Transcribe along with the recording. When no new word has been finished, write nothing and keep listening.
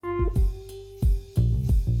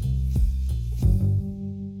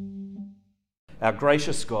Our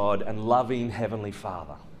gracious God and loving Heavenly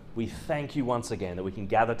Father, we thank you once again that we can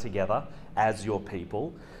gather together as your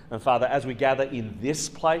people. And Father, as we gather in this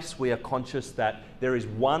place, we are conscious that there is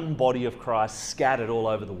one body of Christ scattered all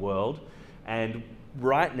over the world. And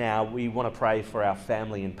right now, we want to pray for our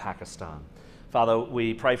family in Pakistan. Father,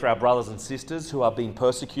 we pray for our brothers and sisters who are being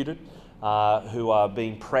persecuted, who are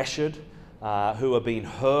being pressured, who are being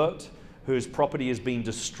hurt, whose property is being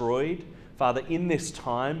destroyed. Father, in this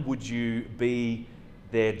time, would you be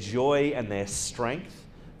their joy and their strength?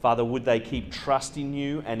 Father, would they keep trusting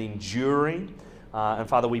you and enduring? And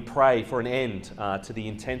Father, we pray for an end to the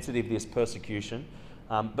intensity of this persecution.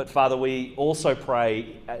 But Father, we also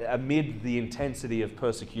pray amid the intensity of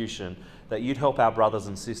persecution that you'd help our brothers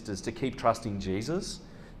and sisters to keep trusting Jesus,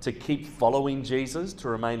 to keep following Jesus, to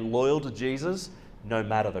remain loyal to Jesus, no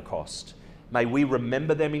matter the cost. May we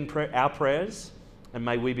remember them in our prayers, and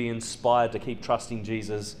may we be inspired to keep trusting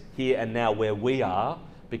Jesus here and now where we are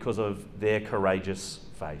because of their courageous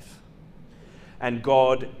faith. And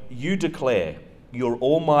God, you declare your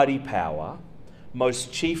almighty power,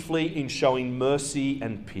 most chiefly in showing mercy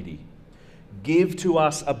and pity. Give to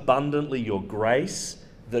us abundantly your grace,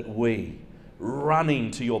 that we, running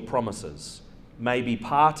to your promises, may be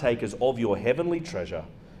partakers of your heavenly treasure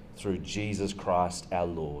through Jesus Christ our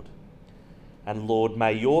Lord. And Lord,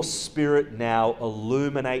 may your Spirit now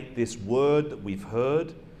illuminate this word that we've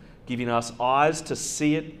heard, giving us eyes to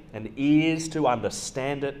see it and ears to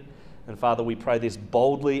understand it. And Father, we pray this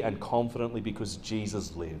boldly and confidently because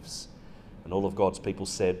Jesus lives. And all of God's people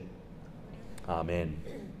said, Amen.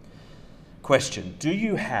 Question, do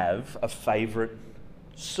you have a favourite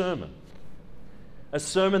sermon? A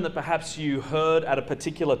sermon that perhaps you heard at a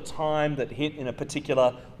particular time that hit in a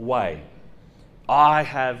particular way? I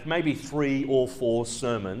have maybe 3 or 4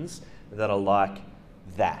 sermons that are like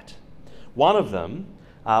that. One of them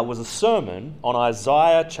was a sermon on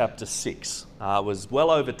Isaiah chapter 6. It was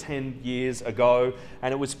well over 10 years ago,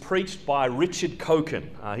 and it was preached by Richard Coherence.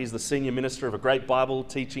 He's the senior minister of a great Bible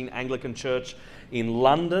teaching Anglican church in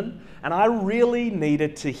London, and I really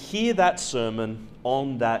needed to hear that sermon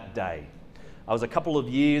on that day. I was a couple of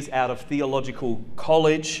years out of theological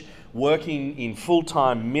college, working in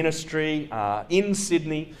full-time ministry in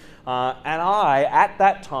Sydney, and I, at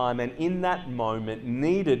that time and in that moment,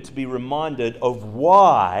 needed to be reminded of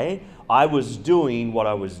why I was doing what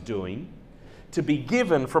I was doing, to be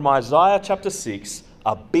given from Isaiah chapter 6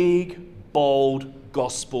 a big, bold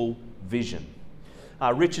gospel vision.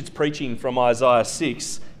 Richard's preaching from Isaiah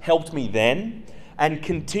 6 helped me then and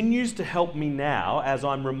continues to help me now as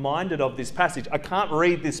I'm reminded of this passage. I can't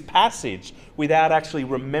read this passage without actually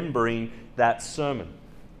remembering that sermon.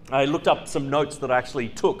 I looked up some notes that I actually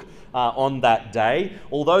took on that day.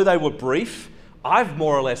 Although they were brief, I've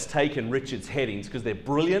more or less taken Richard's headings because they're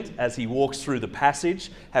brilliant as he walks through the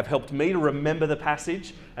passage, have helped me to remember the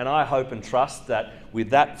passage, and I hope and trust that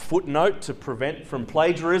with that footnote to prevent from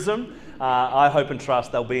plagiarism, I hope and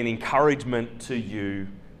trust they'll be an encouragement to you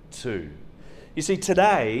too. You see,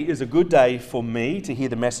 today is a good day for me to hear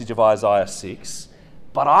the message of Isaiah 6,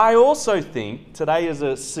 but I also think today is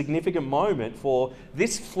a significant moment for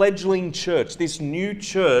this fledgling church, this new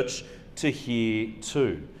church, to hear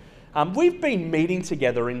too. We've been meeting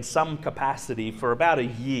together in some capacity for about a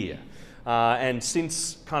year. And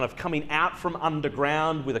since kind of coming out from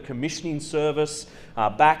underground with a commissioning service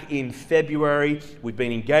back in February, we've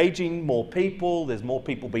been engaging more people. There's more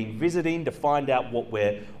people been visiting to find out what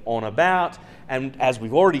we're on about. And as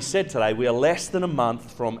we've already said today, we are less than a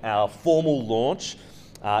month from our formal launch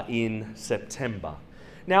in September.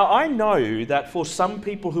 Now, I know that for some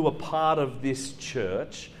people who are part of this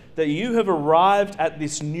church, that you have arrived at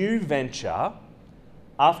this new venture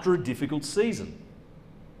after a difficult season.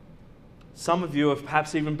 Some of you have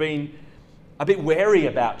perhaps even been a bit wary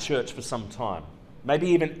about church for some time, maybe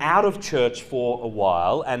even out of church for a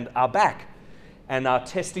while, and are back and are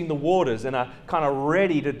testing the waters and are kind of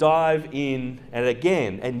ready to dive in and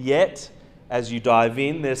again. And yet, as you dive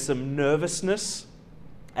in, there's some nervousness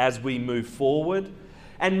as we move forward.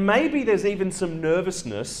 And maybe there's even some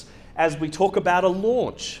nervousness as we talk about a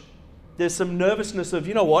launch. There's some nervousness of,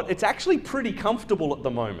 you know what, it's actually pretty comfortable at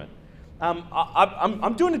the moment.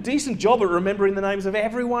 I'm doing a decent job at remembering the names of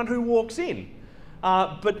everyone who walks in.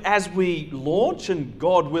 But as we launch, and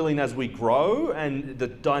God willing, as we grow, and the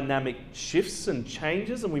dynamic shifts and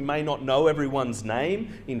changes, and we may not know everyone's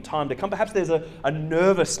name in time to come, perhaps there's a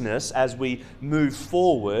nervousness as we move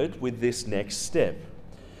forward with this next step.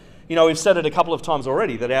 You know, we've said it a couple of times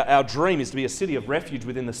already that our dream is to be a city of refuge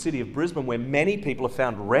within the city of Brisbane, where many people have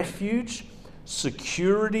found refuge,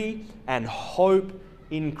 security, and hope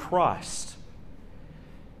in Christ.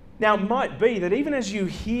 Now, it might be that even as you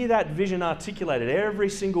hear that vision articulated every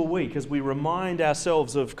single week, as we remind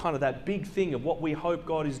ourselves of kind of that big thing of what we hope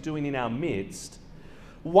God is doing in our midst,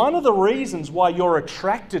 one of the reasons why you're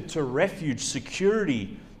attracted to refuge,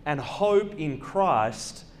 security, and hope in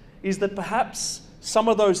Christ is that perhaps some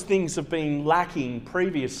of those things have been lacking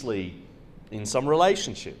previously in some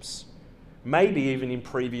relationships, maybe even in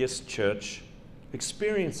previous church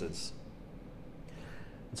experiences.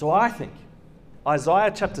 And so I think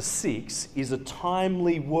Isaiah chapter 6 is a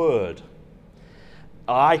timely word.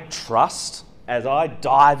 I trust, as I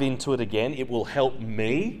dive into it again, it will help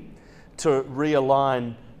me to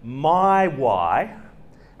realign my why,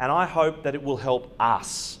 and I hope that it will help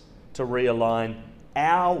us to realign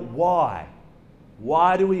our why.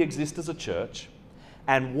 Why do we exist as a church?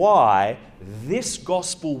 And why this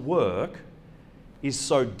gospel work is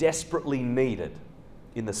so desperately needed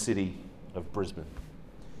in the city of Brisbane.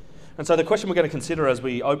 And so the question we're going to consider as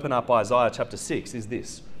we open up Isaiah chapter 6 is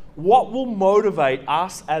this: what will motivate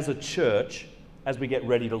us as a church as we get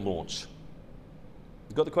ready to launch?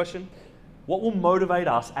 You got the question? What will motivate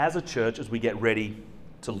us as a church as we get ready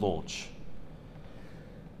to launch?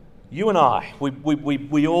 You and I,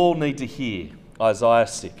 we all need to hear Isaiah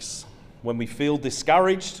 6 when we feel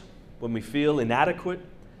discouraged, when we feel inadequate,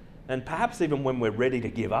 and perhaps even when we're ready to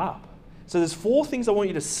give up. So there's 4 things I want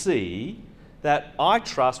you to see that I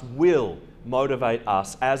trust will motivate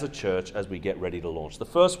us as a church as we get ready to launch. The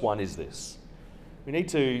first one is this: we need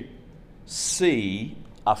to see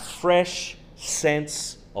a fresh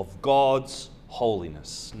sense of God's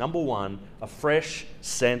holiness. Number 1, a fresh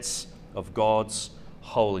sense of God's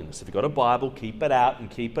holiness. If you've got a Bible, keep it out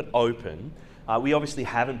and keep it open. We obviously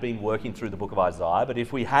haven't been working through the book of Isaiah, but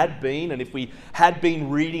if we had been, and if we had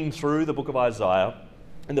been reading through the book of Isaiah,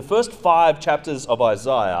 in the first 5 chapters of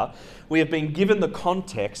Isaiah, we have been given the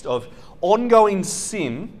context of ongoing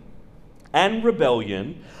sin and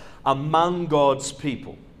rebellion among God's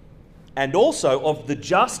people, and also of the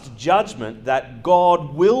just judgment that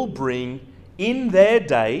God will bring in their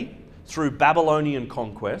day through Babylonian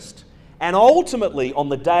conquest, and ultimately on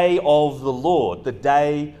the day of the Lord, the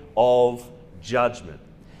day of judgment.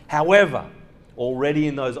 However, already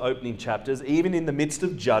in those opening chapters, even in the midst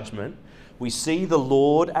of judgment, we see the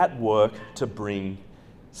Lord at work to bring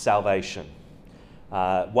salvation.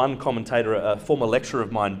 One commentator, a former lecturer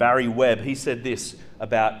of mine, Barry Webb, he said this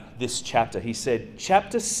about this chapter. He said,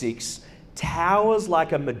 chapter 6 towers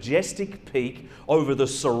like a majestic peak over the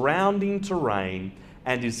surrounding terrain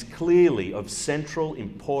and is clearly of central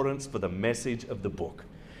importance for the message of the book.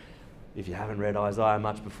 If you haven't read Isaiah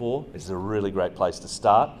much before, this is a really great place to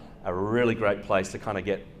start, a really great place to kind of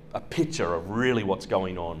get a picture of really what's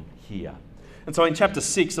going on here. And so in chapter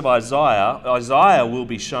 6 of Isaiah, Isaiah will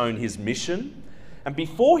be shown his mission. And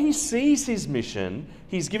before he sees his mission,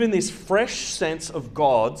 he's given this fresh sense of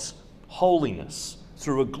God's holiness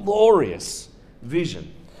through a glorious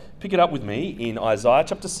vision. Pick it up with me in Isaiah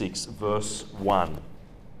chapter 6, verse 1.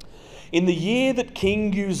 In the year that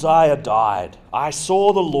King Uzziah died, I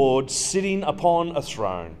saw the Lord sitting upon a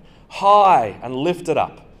throne, high and lifted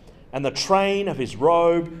up, and the train of his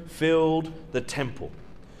robe filled the temple.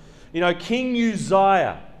 You know, King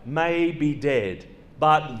Uzziah may be dead,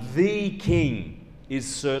 but the king is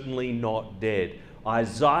certainly not dead.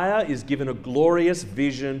 Isaiah is given a glorious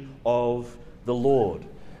vision of the Lord.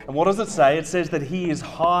 And what does it say? It says that he is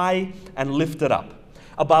high and lifted up,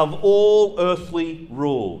 above all earthly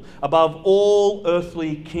rule, above all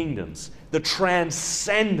earthly kingdoms, the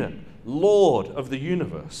transcendent Lord of the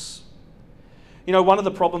universe. You know, one of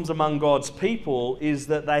the problems among God's people is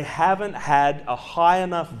that they haven't had a high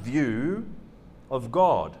enough view of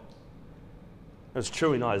God. It's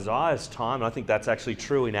true in Isaiah's time, and I think that's actually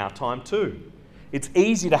true in our time too. It's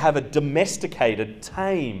easy to have a domesticated,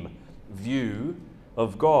 tame view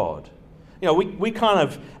of God. You know, we kind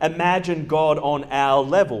of imagine God on our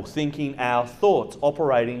level, thinking our thoughts,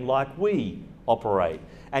 operating like we operate.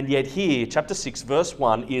 And yet here, chapter 6, verse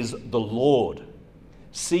 1, is the Lord,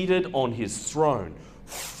 seated on his throne,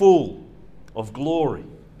 full of glory.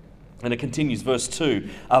 And it continues, verse 2,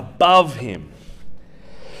 above him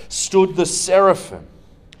stood the seraphim.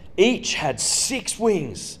 Each had 6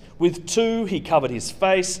 wings. With 2 he covered his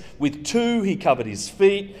face, with 2 he covered his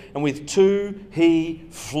feet, and with 2 he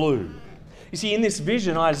flew. You see, in this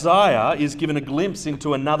vision, Isaiah is given a glimpse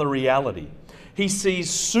into another reality. He sees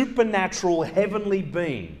supernatural heavenly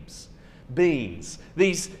beings.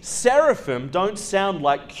 These seraphim don't sound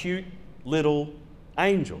like cute little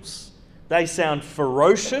angels. They sound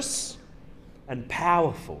ferocious and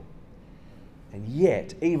powerful. And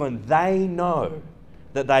yet, even they know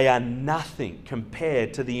that they are nothing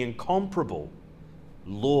compared to the incomparable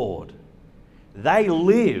Lord. They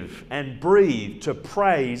live and breathe to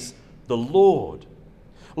praise the Lord.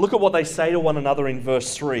 Look at what they say to one another in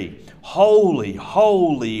verse 3. Holy,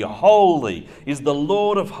 holy, holy is the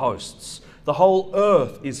Lord of hosts. The whole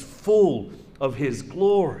earth is full of his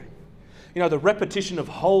glory. You know, the repetition of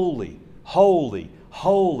holy, holy,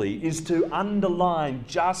 holy is to underline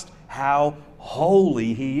just how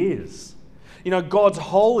holy he is. You know, God's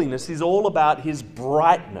holiness is all about his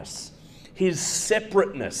brightness, his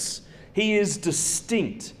separateness. He is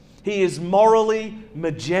distinct. He is morally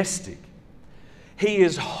majestic. He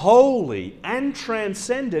is holy and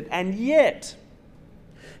transcendent, and yet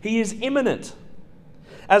he is immanent.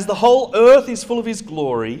 As the whole earth is full of his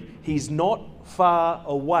glory, he's not far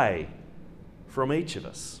away from each of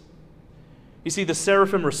us. You see, the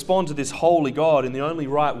seraphim respond to this holy God in the only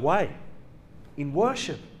right way, in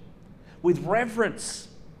worship, with reverence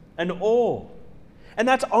and awe. And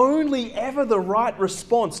that's only ever the right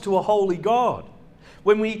response to a holy God.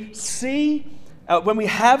 When we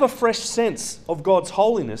have a fresh sense of God's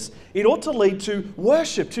holiness, it ought to lead to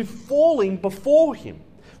worship, to falling before him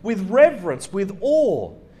with reverence, with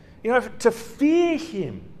awe. You know, to fear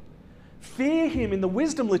him. Fear him in the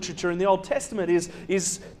wisdom literature in the Old Testament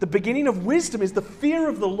is the beginning of wisdom, is the fear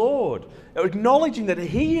of the Lord, acknowledging that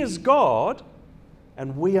he is God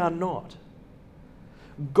and we are not.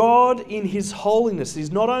 God in his holiness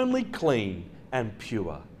is not only clean and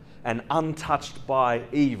pure and untouched by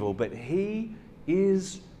evil, but he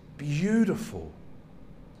is beautiful.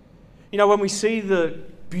 You know, when we see the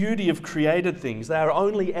beauty of created things, they are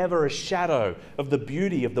only ever a shadow of the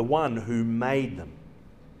beauty of the one who made them.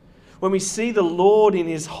 When we see the Lord in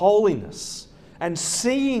his holiness, and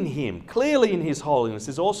seeing him clearly in his holiness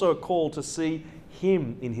is also a call to see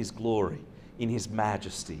him in his glory, in his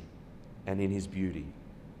majesty, and in his beauty.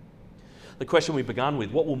 The question we began with,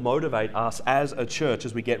 what will motivate us as a church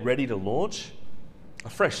as we get ready to launch? A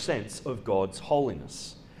fresh sense of God's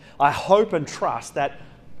holiness. I hope and trust that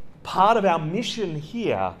part of our mission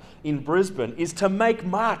here in Brisbane is to make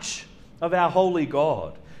much of our holy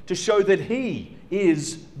God, to show that he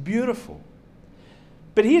is beautiful.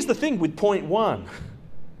 But here's the thing with point 1.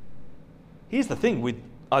 Here's the thing with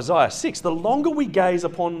Isaiah 6. The longer we gaze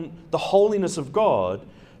upon the holiness of God,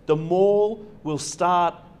 the more we'll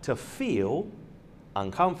start to feel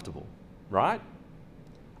uncomfortable, right?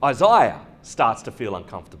 Isaiah starts to feel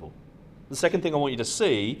uncomfortable. The second thing I want you to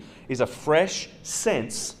see is a fresh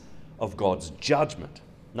sense of God's judgment.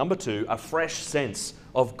 Number 2, a fresh sense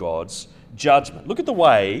of God's judgment. Look at the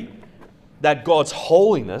way that God's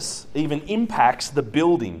holiness even impacts the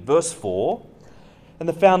building. Verse 4, and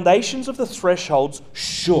the foundations of the thresholds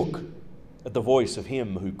shook at the voice of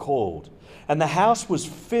him who called, and the house was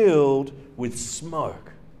filled with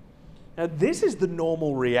smoke. Now, this is the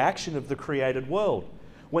normal reaction of the created world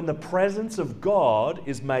when the presence of God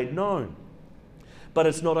is made known. But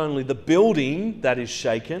it's not only the building that is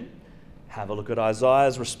shaken. Have a look at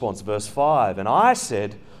Isaiah's response, verse 5. And I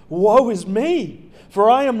said, woe is me, for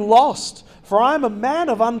I am lost, for I am a man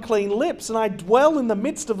of unclean lips, and I dwell in the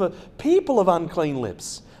midst of a people of unclean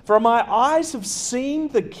lips. For my eyes have seen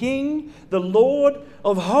the King, the Lord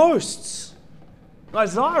of hosts.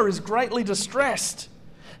 Isaiah is greatly distressed.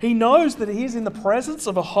 He knows that he is in the presence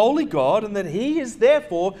of a holy God and that he is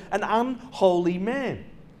therefore an unholy man.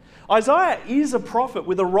 Isaiah is a prophet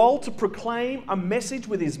with a role to proclaim a message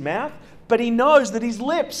with his mouth, but he knows that his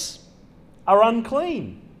lips are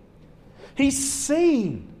unclean. He's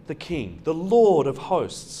seen the King, the Lord of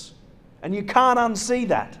hosts, and you can't unsee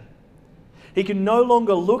that. He can no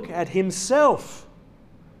longer look at himself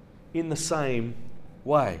in the same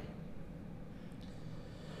way.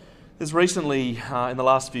 There's recently, in the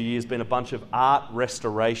last few years, been a bunch of art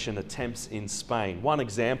restoration attempts in Spain. One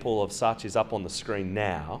example of such is up on the screen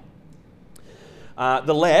now.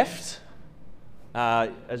 The left,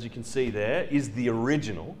 as you can see there, is the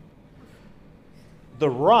original. The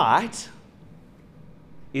right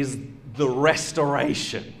is the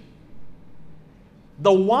restoration.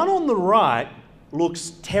 The one on the right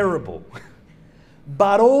looks terrible,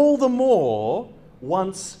 but all the more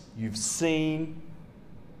once you've seen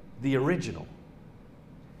the original.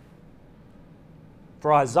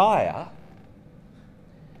 For Isaiah,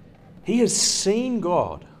 he has seen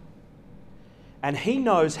God, and he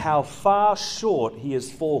knows how far short he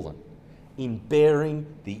has fallen in bearing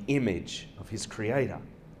the image of his Creator.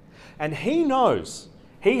 And he knows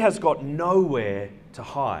he has got nowhere to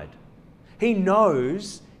hide. He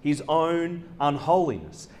knows his own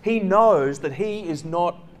unholiness. He knows that he is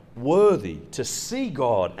not worthy to see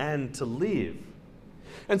God and to live.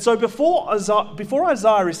 And so before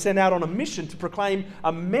Isaiah is sent out on a mission to proclaim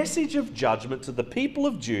a message of judgment to the people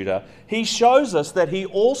of Judah, he shows us that he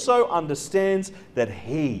also understands that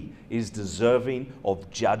he is deserving of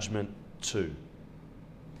judgment too.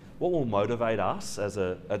 What will motivate us as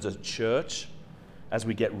a church as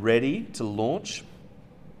we get ready to launch?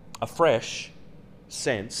 A fresh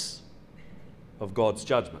sense of God's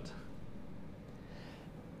judgment.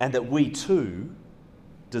 And that we too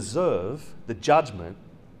deserve the judgment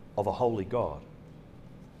of a holy God.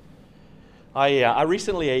 I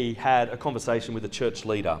recently had a conversation with a church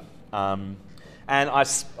leader, and I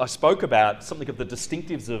spoke about something of the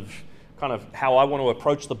distinctives of kind of how I want to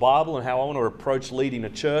approach the Bible and how I want to approach leading a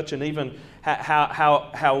church, and even how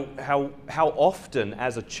often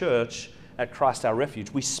as a church at Christ Our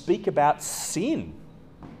Refuge we speak about sin.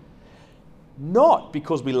 Not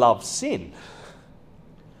because we love sin,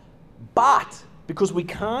 but because we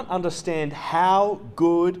can't understand how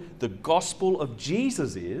good the gospel of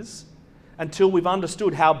Jesus is until we've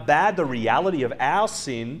understood how bad the reality of our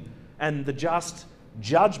sin and the just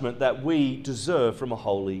judgment that we deserve from a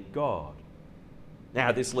holy God.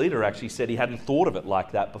 Now, this leader actually said he hadn't thought of it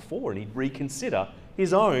like that before, and he'd reconsider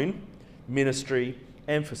his own ministry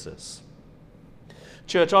emphasis.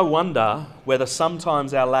 Church, I wonder whether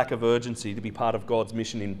sometimes our lack of urgency to be part of God's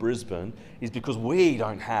mission in Brisbane is because we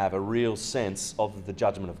don't have a real sense of the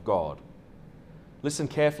judgment of God. Listen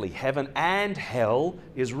carefully, heaven and hell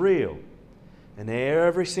is real. And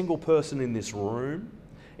every single person in this room,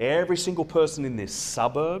 every single person in this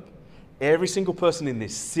suburb, every single person in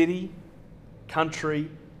this city, country,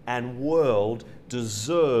 and world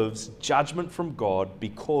deserves judgment from God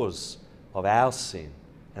because of our sin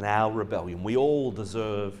and our rebellion. We all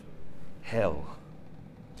deserve hell.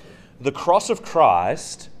 The cross of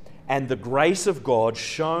Christ and the grace of God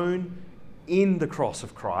shown in the cross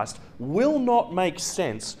of Christ will not make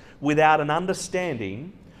sense without an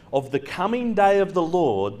understanding of the coming day of the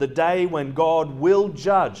Lord, the day when God will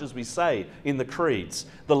judge, as we say in the creeds,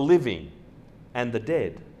 the living and the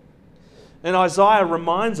dead. And Isaiah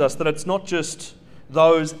reminds us that it's not just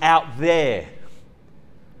those out there,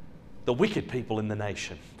 the wicked people in the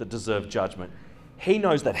nation, that deserve judgment. He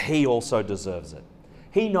knows that he also deserves it.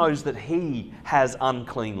 He knows that he has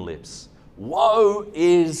unclean lips. Woe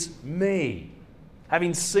is me!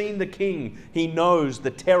 Having seen the King, he knows the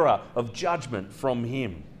terror of judgment from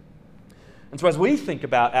him. And so as we think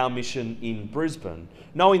about our mission in Brisbane,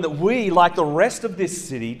 knowing that we, like the rest of this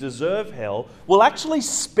city, deserve hell, will actually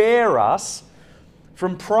spare us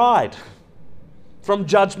from pride, from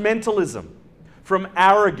judgmentalism, from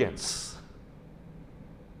arrogance.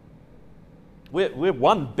 We're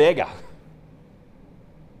one beggar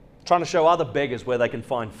trying to show other beggars where they can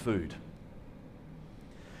find food.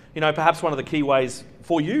 You know, perhaps one of the key ways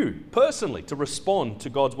for you personally to respond to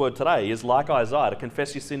God's word today is, like Isaiah, to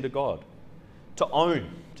confess your sin to God, to own,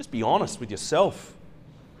 just be honest with yourself,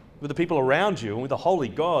 with the people around you, and with the holy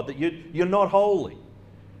God, that you're not holy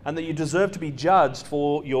and that you deserve to be judged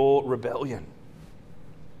for your rebellion.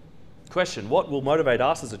 Question: what will motivate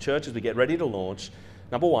us as a church as we get ready to launch?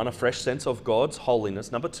 Number one, a fresh sense of God's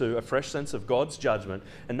holiness. Number two, a fresh sense of God's judgment.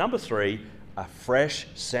 And number three, a fresh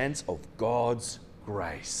sense of God's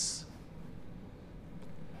grace.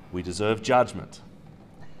 We deserve judgment.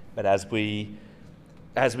 But as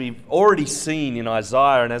we've already seen in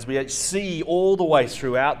Isaiah, and as we see all the way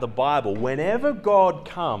throughout the Bible, whenever God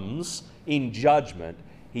comes in judgment,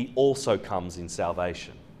 he also comes in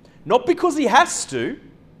salvation. Not because he has to,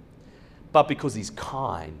 but because he's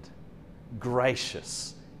kind,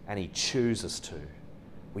 gracious, and he chooses to.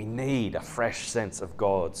 We need a fresh sense of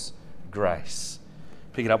God's grace.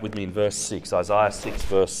 Pick it up with me in verse 6, Isaiah 6,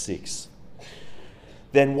 verse 6.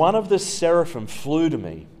 Then one of the seraphim flew to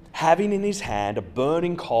me, having in his hand a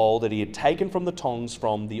burning coal that he had taken from the tongs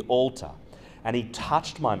from the altar. And he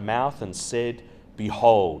touched my mouth and said,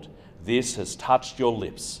 Behold, this has touched your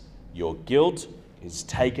lips. Your guilt is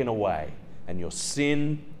taken away, and your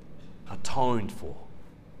sin atoned for.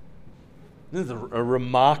 This is a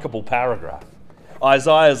remarkable paragraph.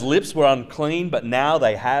 Isaiah's lips were unclean, but now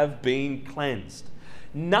they have been cleansed.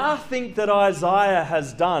 Nothing that Isaiah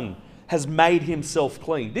has done has made himself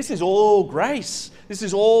clean. This is all grace. This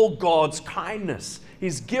is all God's kindness.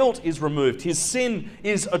 His guilt is removed. His sin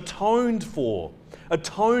is atoned for.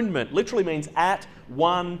 Atonement literally means at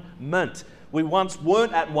one-ment. We once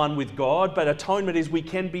weren't at one with God, but atonement is we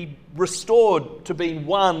can be restored to being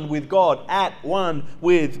one with God, at one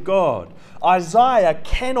with God. Isaiah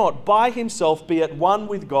cannot by himself be at one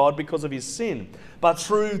with God because of his sin, but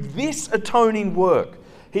through this atoning work,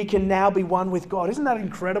 he can now be one with God. Isn't that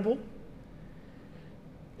incredible?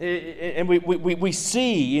 And we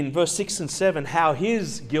see in verse 6 and 7 how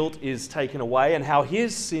his guilt is taken away and how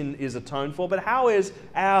his sin is atoned for, but how is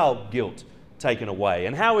our guilt taken away?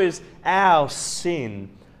 And how is our sin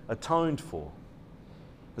atoned for?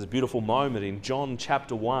 There's a beautiful moment in John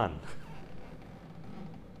chapter 1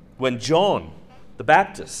 when John the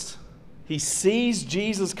Baptist, he sees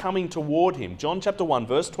Jesus coming toward him. John chapter 1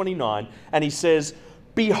 verse 29, and he says,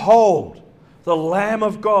 "Behold, the Lamb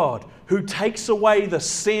of God who takes away the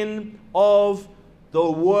sin of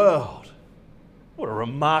the world." What a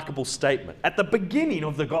remarkable statement at the beginning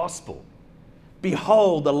of the gospel.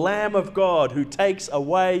 Behold, the Lamb of God who takes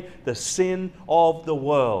away the sin of the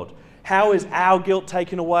world. How is our guilt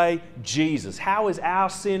taken away? Jesus. How is our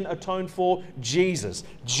sin atoned for? Jesus.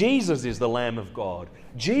 Jesus is the Lamb of God.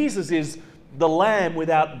 Jesus is the Lamb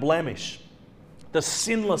without blemish, the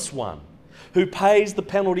sinless one, who pays the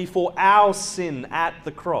penalty for our sin at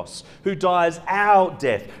the cross, who dies our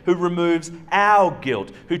death, who removes our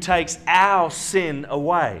guilt, who takes our sin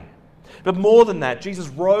away. But more than that, Jesus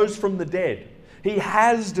rose from the dead. He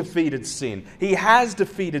has defeated sin. He has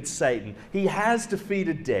defeated Satan. He has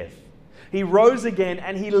defeated death. He rose again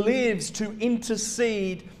and he lives to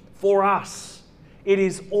intercede for us. It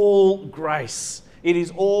is all grace. It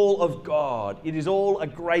is all of God. It is all a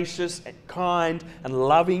gracious and kind and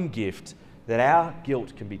loving gift that our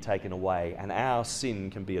guilt can be taken away and our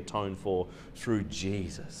sin can be atoned for through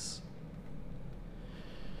Jesus.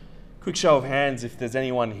 Quick show of hands if there's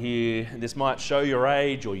anyone here. This might show your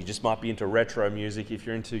age, or you just might be into retro music. If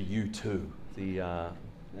you're into U2,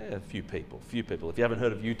 a few people. If you haven't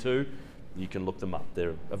heard of U2, you can look them up.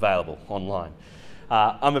 They're available online.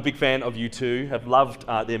 I'm a big fan of U2. Have loved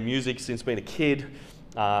their music since being a kid.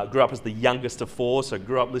 Grew up as the youngest of four, so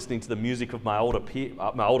grew up listening to the music of my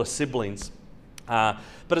older siblings.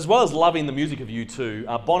 But as well as loving the music of U2,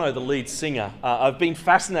 Bono, the lead singer, I've been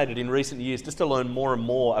fascinated in recent years just to learn more and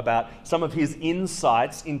more about some of his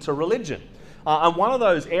insights into religion. And one of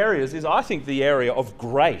those areas is, I think, the area of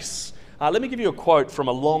grace. Let me give you a quote from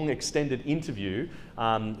a long extended interview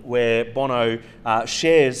where Bono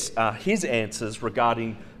shares his answers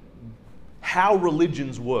regarding how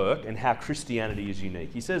religions work and how Christianity is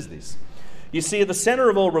unique. He says this: "You see, at the center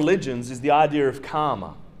of all religions is the idea of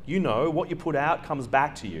karma. You know, what you put out comes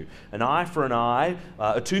back to you. An eye for an eye,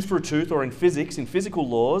 a tooth for a tooth, or in physics, in physical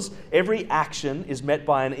laws, every action is met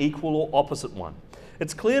by an equal or opposite one.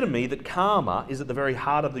 It's clear to me that karma is at the very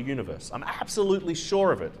heart of the universe. I'm absolutely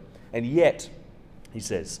sure of it. And yet," he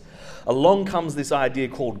says, "along comes this idea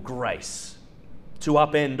called grace, to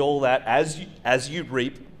upend all that as you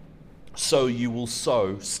reap, so you will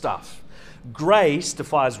sow stuff. Grace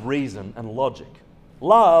defies reason and logic.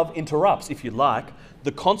 Love interrupts, if you like,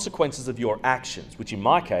 the consequences of your actions, which in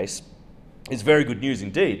my case is very good news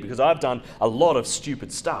indeed, because I've done a lot of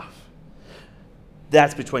stupid stuff.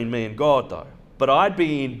 That's between me and God, though. But I'd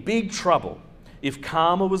be in big trouble if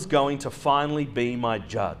karma was going to finally be my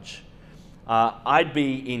judge. I'd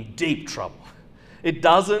be in deep trouble. It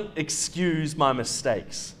doesn't excuse my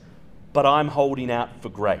mistakes, but I'm holding out for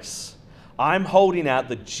grace. I'm holding out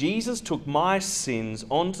that Jesus took my sins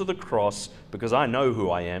onto the cross because I know who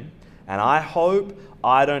I am, and I hope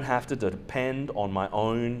I don't have to depend on my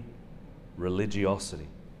own religiosity."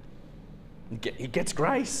 He gets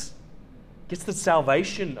grace. Gets the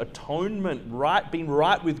salvation, atonement, being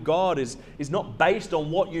right with God is not based on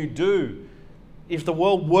what you do. If the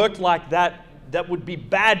world worked like that, that would be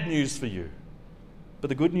bad news for you. But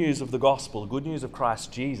the good news of the gospel, the good news of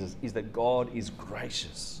Christ Jesus, is that God is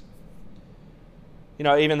gracious. You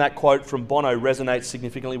know, even that quote from Bono resonates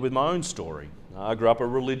significantly with my own story. I grew up a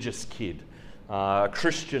religious kid, a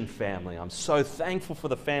Christian family. I'm so thankful for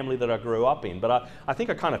the family that I grew up in, but I think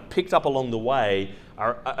I kind of picked up along the way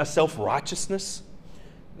a self-righteousness,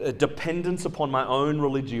 a dependence upon my own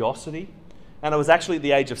religiosity. And it was actually at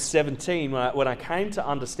the age of 17 when I came to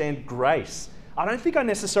understand grace. I don't think I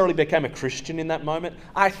necessarily became a Christian in that moment.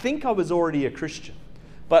 I think I was already a Christian,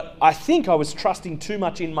 but I think I was trusting too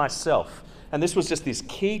much in myself. And this was just this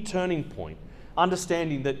key turning point,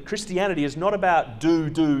 understanding that Christianity is not about do.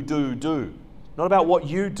 Not about what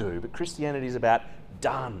you do, but Christianity is about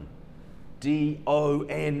done.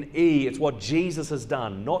 D-O-N-E. It's what Jesus has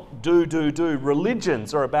done, not do.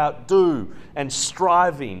 Religions are about do and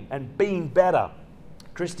striving and being better.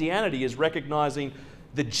 Christianity is recognizing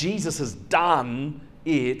that Jesus has done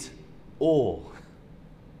it all.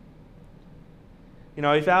 You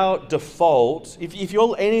know, if our default, if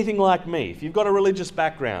you're anything like me, if you've got a religious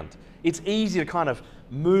background, it's easy to kind of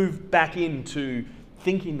move back into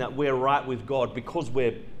thinking that we're right with God because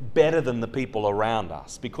we're better than the people around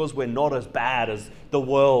us, because we're not as bad as the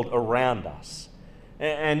world around us.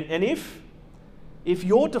 And if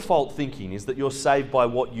your default thinking is that you're saved by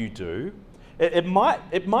what you do, it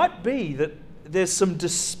might be that there's some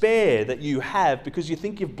despair that you have because you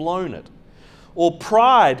think you've blown it, or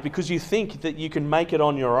pride because you think that you can make it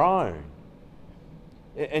on your own.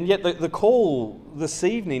 And yet the call this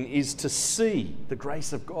evening is to see the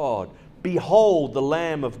grace of God. Behold the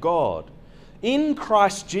Lamb of God. In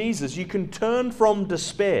Christ Jesus, you can turn from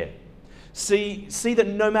despair. See that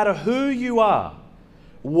no matter who you are,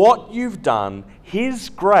 what you've done, His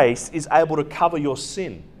grace is able to cover your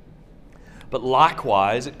sin. But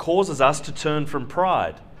likewise, it causes us to turn from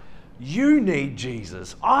pride. You need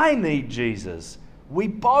Jesus. I need Jesus. We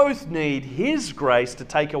both need His grace to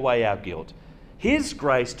take away our guilt, His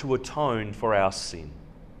grace to atone for our sin.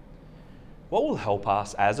 What will help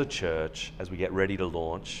us as a church as we get ready to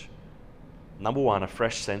launch? Number one, a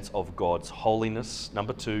fresh sense of God's holiness.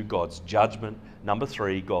 Number two, God's judgment. Number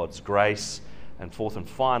three, God's grace. And fourth and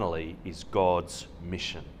finally is God's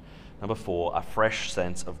mission. Number four, a fresh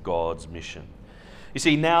sense of God's mission. You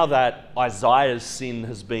see, now that Isaiah's sin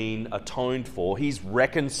has been atoned for, he's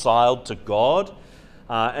reconciled to God.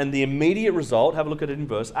 And the immediate result, have a look at it in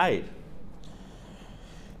verse 8.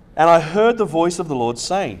 And I heard the voice of the Lord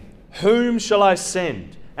saying, whom shall I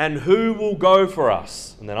send? And who will go for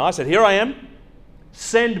us? And then I said, here I am,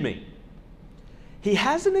 send me. He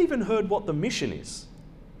hasn't even heard what the mission is.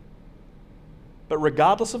 But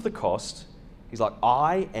regardless of the cost, he's like,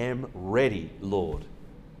 I am ready, Lord.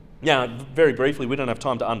 Now, very briefly, we don't have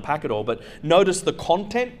time to unpack it all, but notice the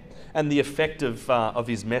content and the effect of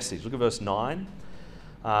his message. Look at verse 9.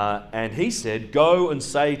 And he said, go and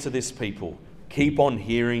say to this people, keep on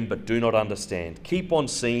hearing, but do not understand. Keep on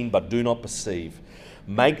seeing, but do not perceive.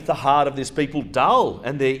 Make the heart of this people dull,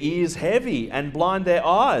 and their ears heavy, and blind their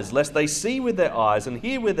eyes, lest they see with their eyes, and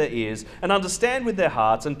hear with their ears, and understand with their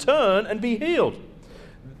hearts, and turn and be healed.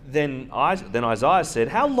 Then Isaiah said,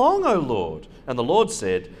 how long, O Lord? And the Lord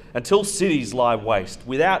said, until cities lie waste,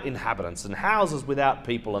 without inhabitants, and houses without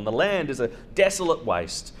people, and the land is a desolate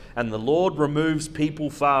waste, and the Lord removes people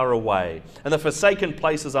far away, and the forsaken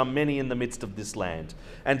places are many in the midst of this land.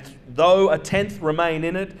 And though a tenth remain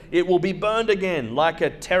in it, it will be burned again, like a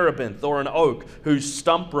terebinth or an oak, whose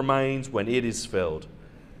stump remains when it is felled.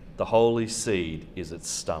 The holy seed is its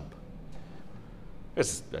stump.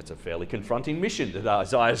 That's a fairly confronting mission that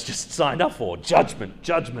Isaiah's just signed up for. Judgment,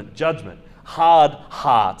 judgment, judgment. Hard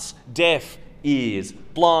hearts, deaf ears,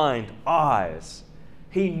 blind eyes.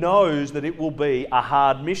 He knows that it will be a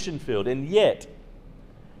hard mission field. And yet,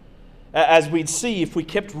 as we'd see if we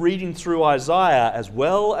kept reading through Isaiah as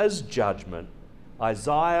well as judgment,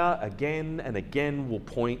 Isaiah again and again will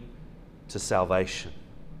point to salvation,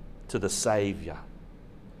 to the Saviour,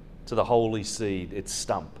 to the holy seed, its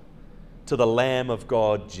stump, to the Lamb of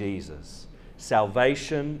God, Jesus.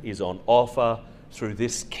 Salvation is on offer through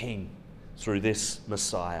this King, through this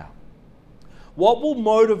Messiah. What will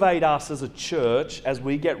motivate us as a church as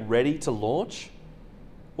we get ready to launch?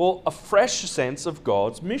 Well, a fresh sense of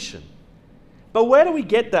God's mission. But where do we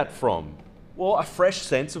get that from? Well, a fresh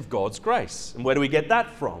sense of God's grace. And where do we get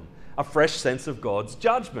that from? A fresh sense of God's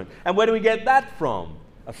judgment. And where do we get that from?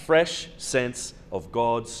 A fresh sense of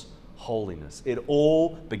God's holiness. It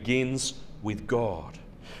all begins with God.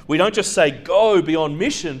 We don't just say go beyond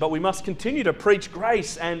mission, but we must continue to preach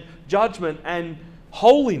grace and judgment and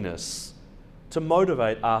holiness to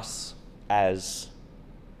motivate us as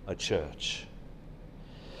a church.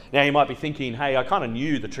 Now you might be thinking, hey, I kind of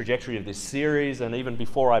knew the trajectory of this series, and even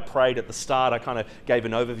before I prayed at the start, I kind of gave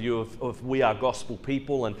an overview of we are gospel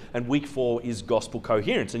people, and week 4 is gospel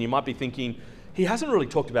coherence. And you might be thinking, he hasn't really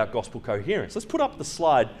talked about gospel coherence. Let's put up the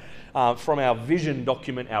slide from our vision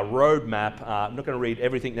document, our roadmap. I'm not going to read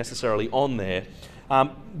everything necessarily on there,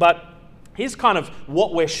 but here's kind of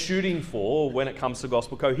what we're shooting for when it comes to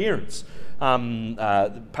gospel coherence.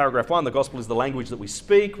 Paragraph 1, the gospel is the language that we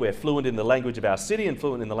speak. We're fluent in the language of our city and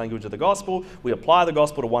fluent in the language of the gospel. We apply the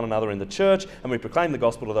gospel to one another in the church, and we proclaim the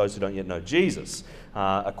gospel to those who don't yet know Jesus.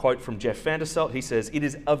 A quote from Jeff Vanderstelt, he says, it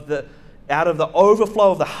is out of the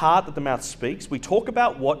overflow of the heart that the mouth speaks. We talk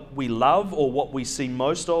about what we love or what we see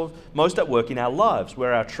most at work in our lives.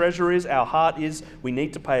 Where our treasure is, our heart is. We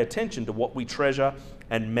need to pay attention to what we treasure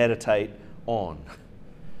and meditate on.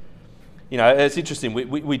 You know, it's interesting.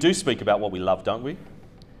 We do speak about what we love, don't we?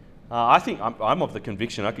 I think I'm of the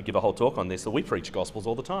conviction, I could give a whole talk on this, that we preach gospels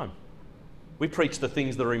all the time. We preach the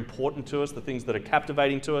things that are important to us, the things that are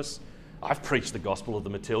captivating to us. I've preached the gospel of the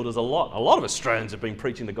Matildas a lot. A lot of Australians have been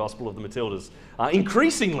preaching the gospel of the Matildas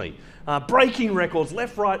increasingly, breaking records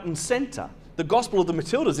left, right and centre. The gospel of the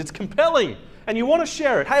Matildas, it's compelling and you want to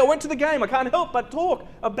share it. Hey, I went to the game, I can't help but talk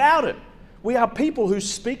about it. We are people who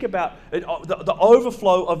speak about the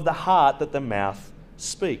overflow of the heart that the mouth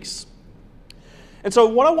speaks. And so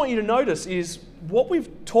what I want you to notice is what we've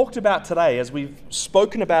talked about today as we've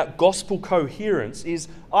spoken about gospel coherence is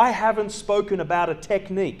I haven't spoken about a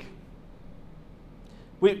technique.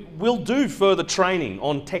 We'll do further training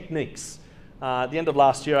on techniques. At the end of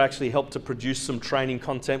last year, I actually helped to produce some training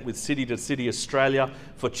content with City to City Australia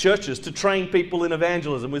for churches to train people in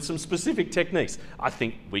evangelism with some specific techniques. I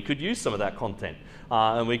think we could use some of that content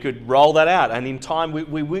and we could roll that out. And in time,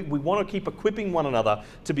 we want to keep equipping one another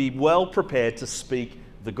to be well prepared to speak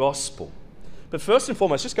the gospel. But first and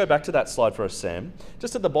foremost, just go back to that slide for us, Sam.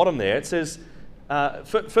 Just at the bottom there, it says,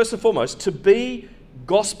 first and foremost, to be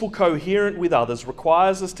gospel coherent with others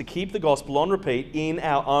requires us to keep the gospel on repeat in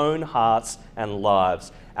our own hearts and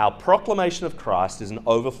lives. Our proclamation of Christ is an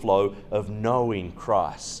overflow of knowing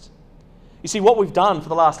Christ. You see, what we've done for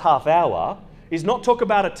the last half hour is not talk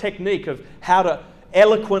about a technique of how to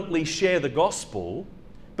eloquently share the gospel,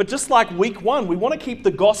 but just like week one, we want to keep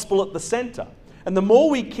the gospel at the center. And the more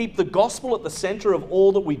we keep the gospel at the center of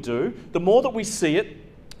all that we do, the more that we see it,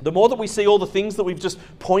 the more that we see all the things that we've just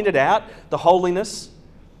pointed out, the holiness,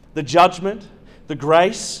 the judgment, the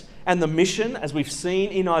grace, and the mission, as we've seen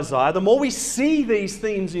in Isaiah, the more we see these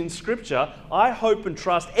themes in Scripture, I hope and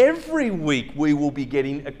trust every week we will be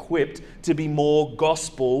getting equipped to be more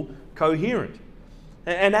gospel coherent.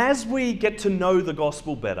 And as we get to know the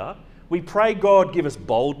gospel better, we pray God give us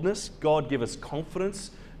boldness, God give us confidence,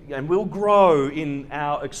 and we'll grow in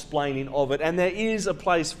our explaining of it. And there is a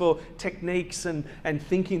place for techniques and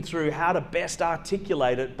thinking through how to best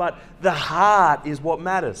articulate it, but the heart is what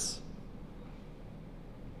matters.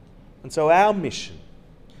 And so our mission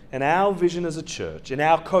and our vision as a church and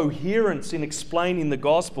our coherence in explaining the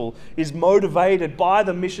gospel is motivated by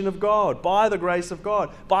the mission of God, by the grace of God,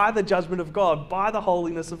 by the judgment of God, by the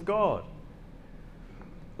holiness of God.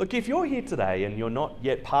 Look, if you're here today and you're not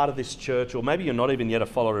yet part of this church, or maybe you're not even yet a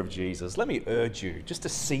follower of Jesus, let me urge you just to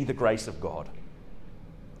see the grace of God,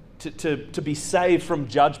 to be saved from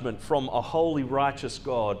judgment from a holy, righteous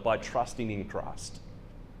God by trusting in Christ.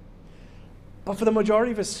 But for the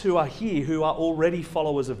majority of us who are here, who are already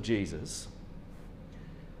followers of Jesus,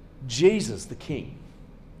 Jesus the King,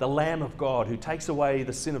 the Lamb of God who takes away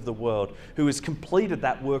the sin of the world, who has completed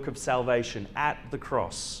that work of salvation at the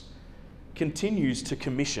cross, continues to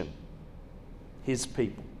commission his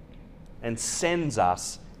people and sends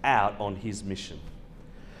us out on his mission.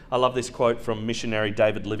 I love this quote from missionary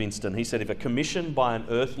David Livingstone. He said, "If a commission by an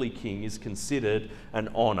earthly king is considered an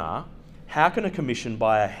honor, how can a commission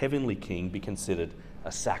by a heavenly king be considered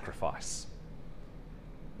a sacrifice?"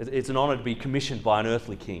 It's an honor to be commissioned by an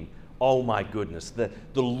earthly king. Oh my goodness, the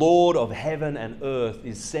Lord of heaven and earth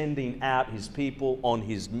is sending out his people on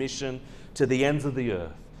his mission to the ends of the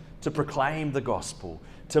earth, to proclaim the gospel,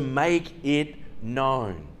 to make it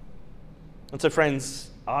known. And so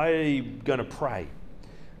friends, I'm going to pray.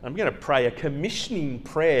 I'm going to pray a commissioning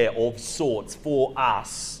prayer of sorts for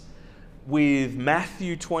us with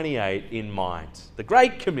Matthew 28 in mind. The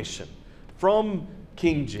Great Commission from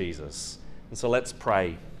King Jesus. And so let's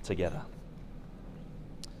pray together.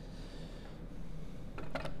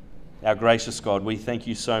 Our gracious God, we thank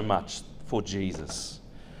you so much for Jesus.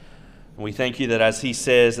 And we thank you that as he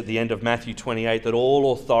says at the end of Matthew 28, that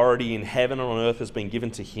all authority in heaven and on earth has been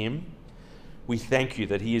given to him. We thank you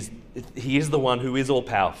that he is the one who is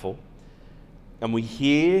all-powerful. And we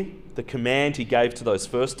hear the command he gave to those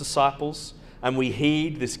first disciples, and we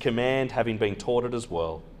heed this command, having been taught it as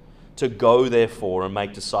well, to go therefore and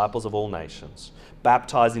make disciples of all nations,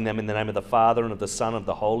 baptizing them in the name of the Father and of the Son and of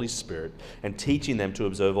the Holy Spirit, and teaching them to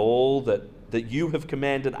observe all that you have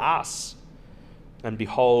commanded us. And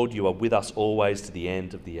behold, you are with us always to the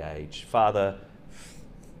end of the age. Father,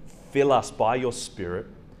 fill us by your Spirit.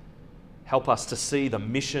 Help us to see the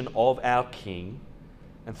mission of our King.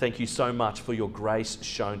 And thank you so much for your grace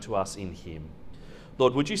shown to us in him.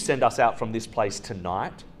 Lord, would you send us out from this place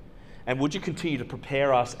tonight? And would you continue to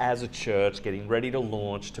prepare us as a church, getting ready to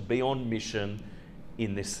launch, to be on mission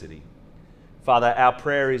in this city? Father, our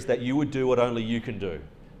prayer is that you would do what only you can do,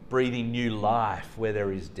 breathing new life where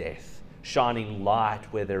there is death, shining light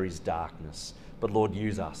where there is darkness. But Lord,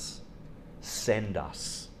 use us, send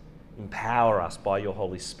us, empower us by your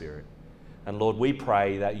Holy Spirit. And Lord, we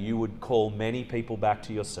pray that you would call many people back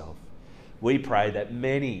to yourself. We pray that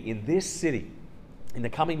many in this city, in the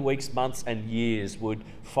coming weeks, months, and years, would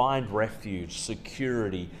find refuge,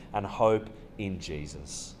 security, and hope in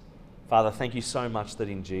Jesus. Father, thank you so much that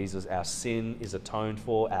in Jesus our sin is atoned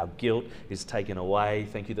for, our guilt is taken away.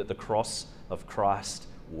 Thank you that the cross of Christ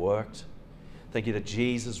worked. Thank you that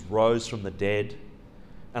Jesus rose from the dead.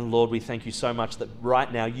 And Lord, we thank you so much that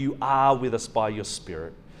right now you are with us by your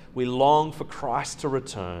Spirit. We long for Christ to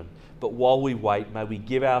return, but while we wait, may we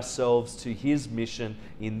give ourselves to his mission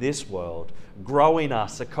in this world, grow in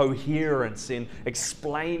us a coherence in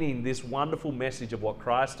explaining this wonderful message of what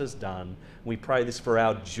Christ has done. We pray this for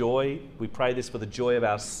our joy. We pray this for the joy of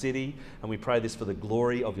our city, and we pray this for the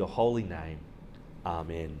glory of your holy name.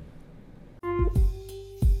 Amen.